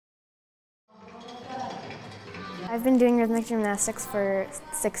I've been doing rhythmic gymnastics for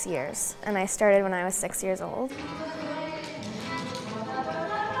 6 years, and I started when I was 6 years old.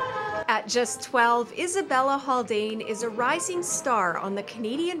 At just 12, Isabella Haldane is a rising star on the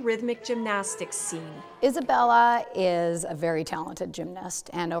Canadian Rhythmic Gymnastics scene. Isabella is a very talented gymnast,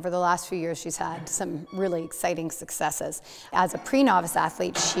 and over the last few years she's had some really exciting successes. As a pre-novice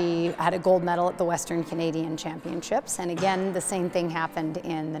athlete, she had a gold medal at the Western Canadian Championships, and again the same thing happened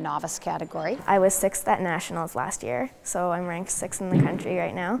in the novice category. I was 6th at nationals last year, so I'm ranked 6th in the country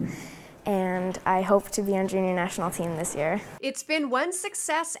right now. And I hope to be on junior national team this year. It's been one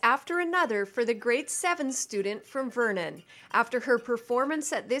success after another for the grade 7 student from Vernon. After her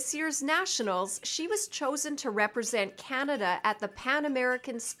performance at this year's nationals, she was chosen to represent Canada at the Pan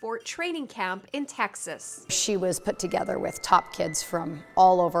American Sport Training Camp in Texas. She was put together with top kids from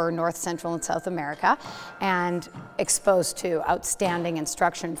all over North, Central, and South America and exposed to outstanding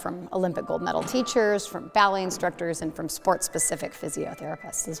instruction from Olympic gold medal teachers, from ballet instructors, and from sport-specific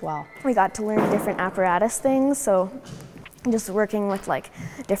physiotherapists as well. We got to learn different apparatus things, so just working with like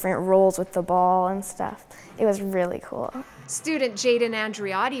different rolls with the ball and stuff. It was really cool. Student Jaden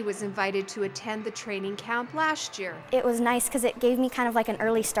Andriotti was invited to attend the training camp last year. It was nice because it gave me kind of like an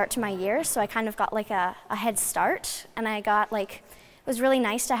early start to my year, so I kind of got like a head start, and I got like, it was really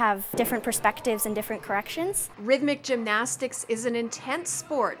nice to have different perspectives and different corrections. Rhythmic gymnastics is an intense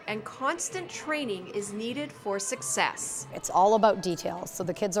sport, and constant training is needed for success. It's all about details, so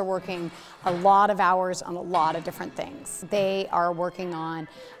the kids are working a lot of hours on a lot of different things. They are working on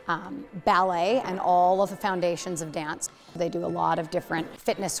ballet and all of the foundations of dance. They do a lot of different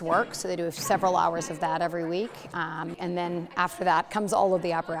fitness work, so they do several hours of that every week. And then after that comes all of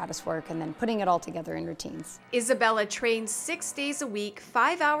the apparatus work and then putting it all together in routines. Isabella trains 6 days a week,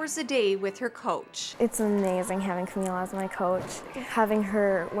 5 hours a day with her coach. It's amazing having Camille as my coach. Having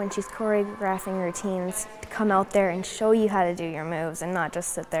her, when she's choreographing routines, to come out there and show you how to do your moves and not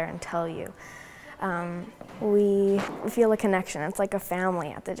just sit there and tell you. We feel a connection. It's like a family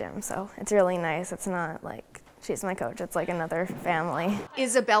at the gym, so it's really nice. It's not like she's my coach, it's like another family.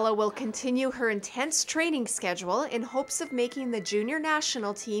 Isabella will continue her intense training schedule in hopes of making the junior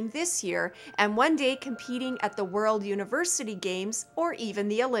national team this year and one day competing at the World University Games or even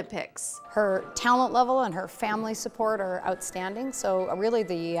the Olympics. Her talent level and her family support are outstanding, so really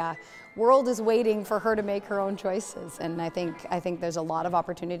the world is waiting for her to make her own choices, and I think there's a lot of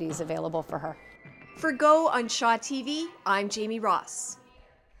opportunities available for her. For Go on Shaw TV, I'm Jamie Ross.